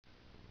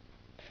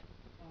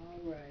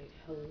Alright,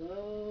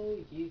 hello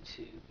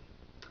YouTube.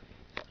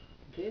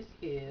 This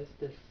is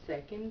the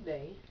second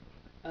day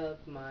of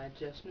my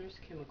Jessner's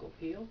chemical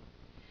peel,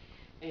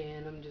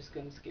 and I'm just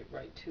going to skip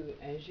right to it.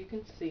 As you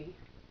can see,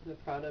 the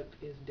product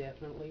is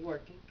definitely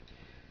working.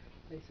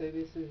 They say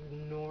this is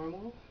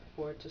normal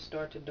for it to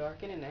start to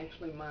darken, and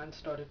actually mine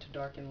started to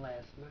darken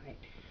last night.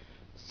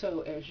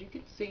 So as you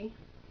can see,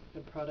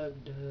 the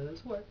product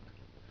does work.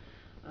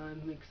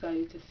 I'm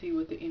excited to see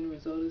what the end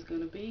result is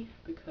going to be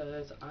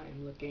because I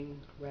am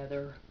looking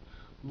rather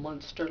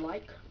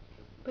monster-like,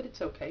 but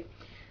it's okay.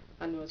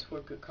 I know it's for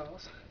a good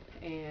cause.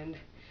 And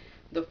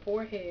the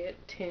forehead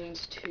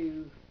tends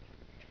to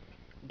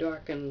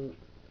darken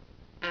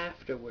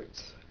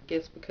afterwards. I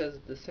guess because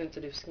the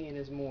sensitive skin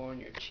is more on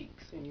your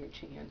cheeks and your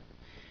chin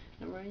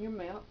and around your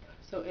mouth.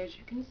 So as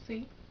you can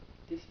see,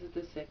 this is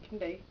the second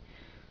day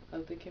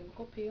of the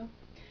chemical peel.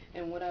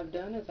 And what I've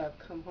done is I've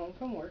come home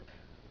from work,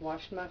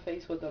 washed my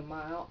face with a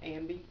mild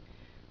ambi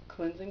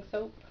cleansing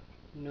soap.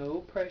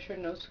 No pressure,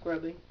 no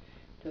scrubbing.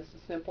 Just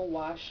a simple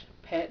wash,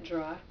 pat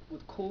dry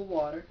with cool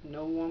water,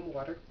 no warm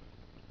water.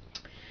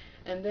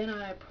 And then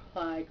I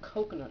applied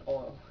coconut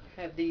oil.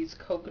 I have these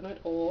coconut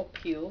oil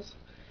peels,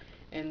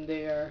 and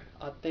they're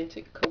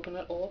authentic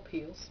coconut oil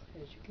peels,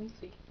 as you can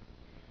see.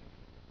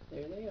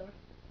 There they are,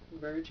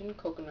 virgin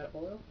coconut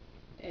oil.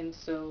 And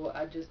so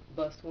I just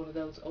bust one of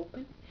those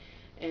open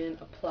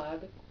and apply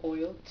the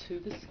oil to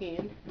the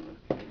skin.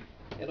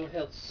 It'll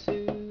help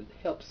soothe,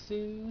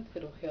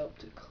 it'll help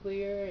to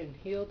clear and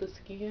heal the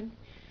skin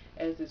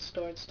as it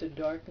starts to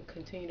darken,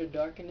 continue to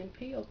darken and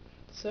peel.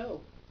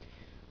 So,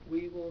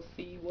 we will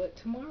see what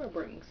tomorrow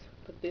brings.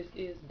 But this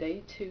is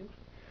day 2.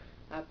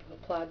 I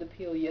applied the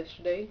peel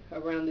yesterday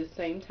around the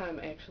same time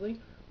actually,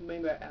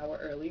 maybe an hour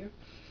earlier.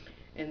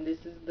 And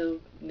this is the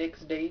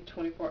next day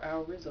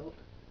 24-hour result.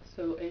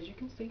 So as you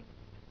can see,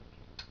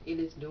 it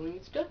is doing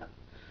its job.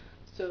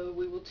 So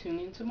we will tune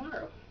in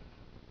tomorrow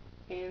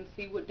and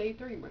see what day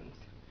 3 brings.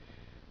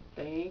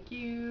 Thank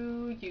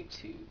you,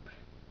 YouTube.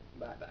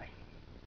 Bye-bye.